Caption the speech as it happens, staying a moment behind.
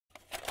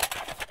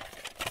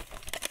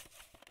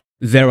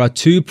There are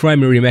two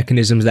primary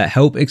mechanisms that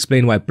help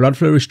explain why blood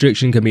flow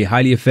restriction can be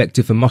highly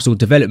effective for muscle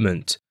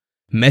development: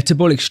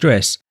 metabolic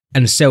stress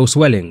and cell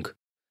swelling.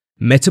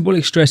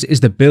 Metabolic stress is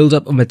the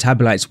buildup of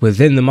metabolites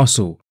within the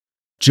muscle.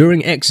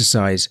 During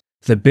exercise,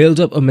 the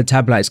buildup of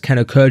metabolites can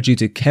occur due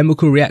to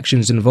chemical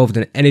reactions involved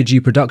in energy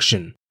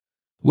production.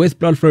 With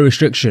blood flow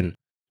restriction,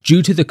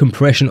 due to the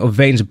compression of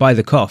veins by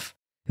the cuff,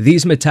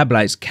 these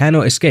metabolites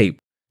cannot escape,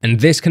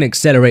 and this can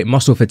accelerate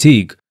muscle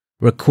fatigue,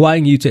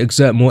 requiring you to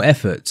exert more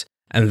effort,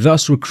 and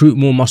thus recruit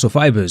more muscle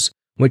fibers,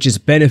 which is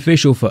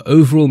beneficial for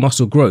overall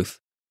muscle growth.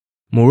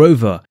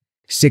 Moreover,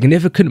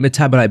 significant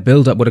metabolite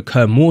buildup would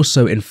occur more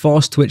so in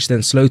fast-twitch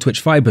than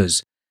slow-twitch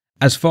fibers,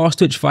 as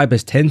fast-twitch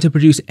fibers tend to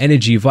produce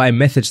energy via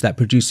methods that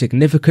produce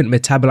significant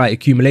metabolite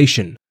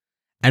accumulation,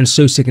 and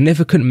so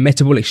significant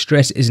metabolic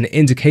stress is an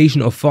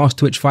indication of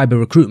fast-twitch fiber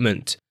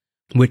recruitment,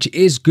 which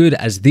is good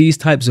as these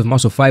types of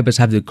muscle fibers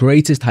have the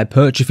greatest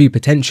hypertrophy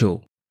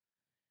potential.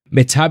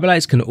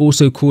 Metabolites can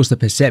also cause the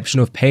perception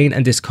of pain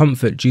and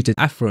discomfort due to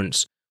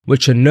afferents,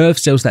 which are nerve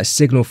cells that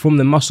signal from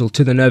the muscle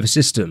to the nervous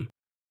system.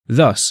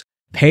 Thus,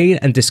 pain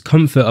and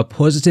discomfort are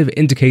positive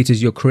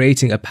indicators you're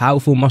creating a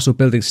powerful muscle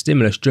building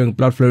stimulus during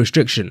blood flow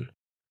restriction.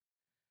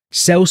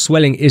 Cell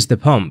swelling is the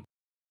pump.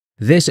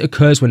 This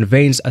occurs when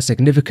veins are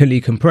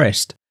significantly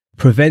compressed,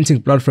 preventing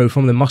blood flow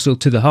from the muscle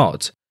to the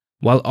heart,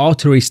 while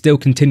arteries still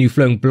continue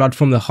flowing blood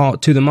from the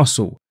heart to the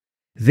muscle.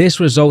 This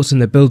results in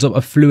the buildup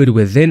of fluid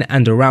within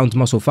and around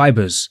muscle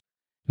fibers.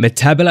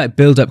 Metabolite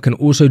buildup can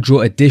also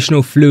draw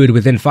additional fluid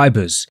within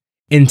fibers,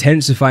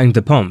 intensifying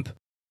the pump.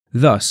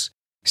 Thus,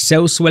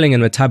 cell swelling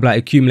and metabolite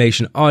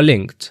accumulation are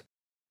linked.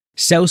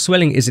 Cell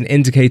swelling is an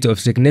indicator of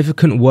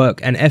significant work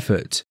and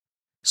effort.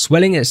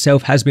 Swelling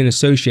itself has been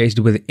associated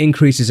with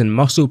increases in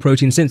muscle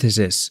protein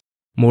synthesis.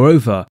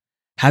 Moreover,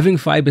 having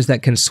fibers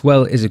that can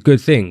swell is a good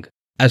thing,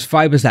 as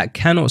fibers that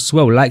cannot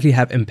swell likely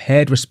have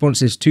impaired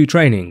responses to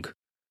training.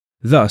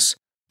 Thus,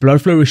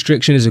 blood flow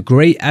restriction is a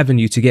great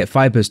avenue to get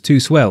fibers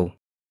to swell.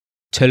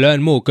 To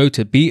learn more, go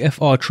to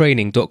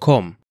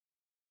bfrtraining.com.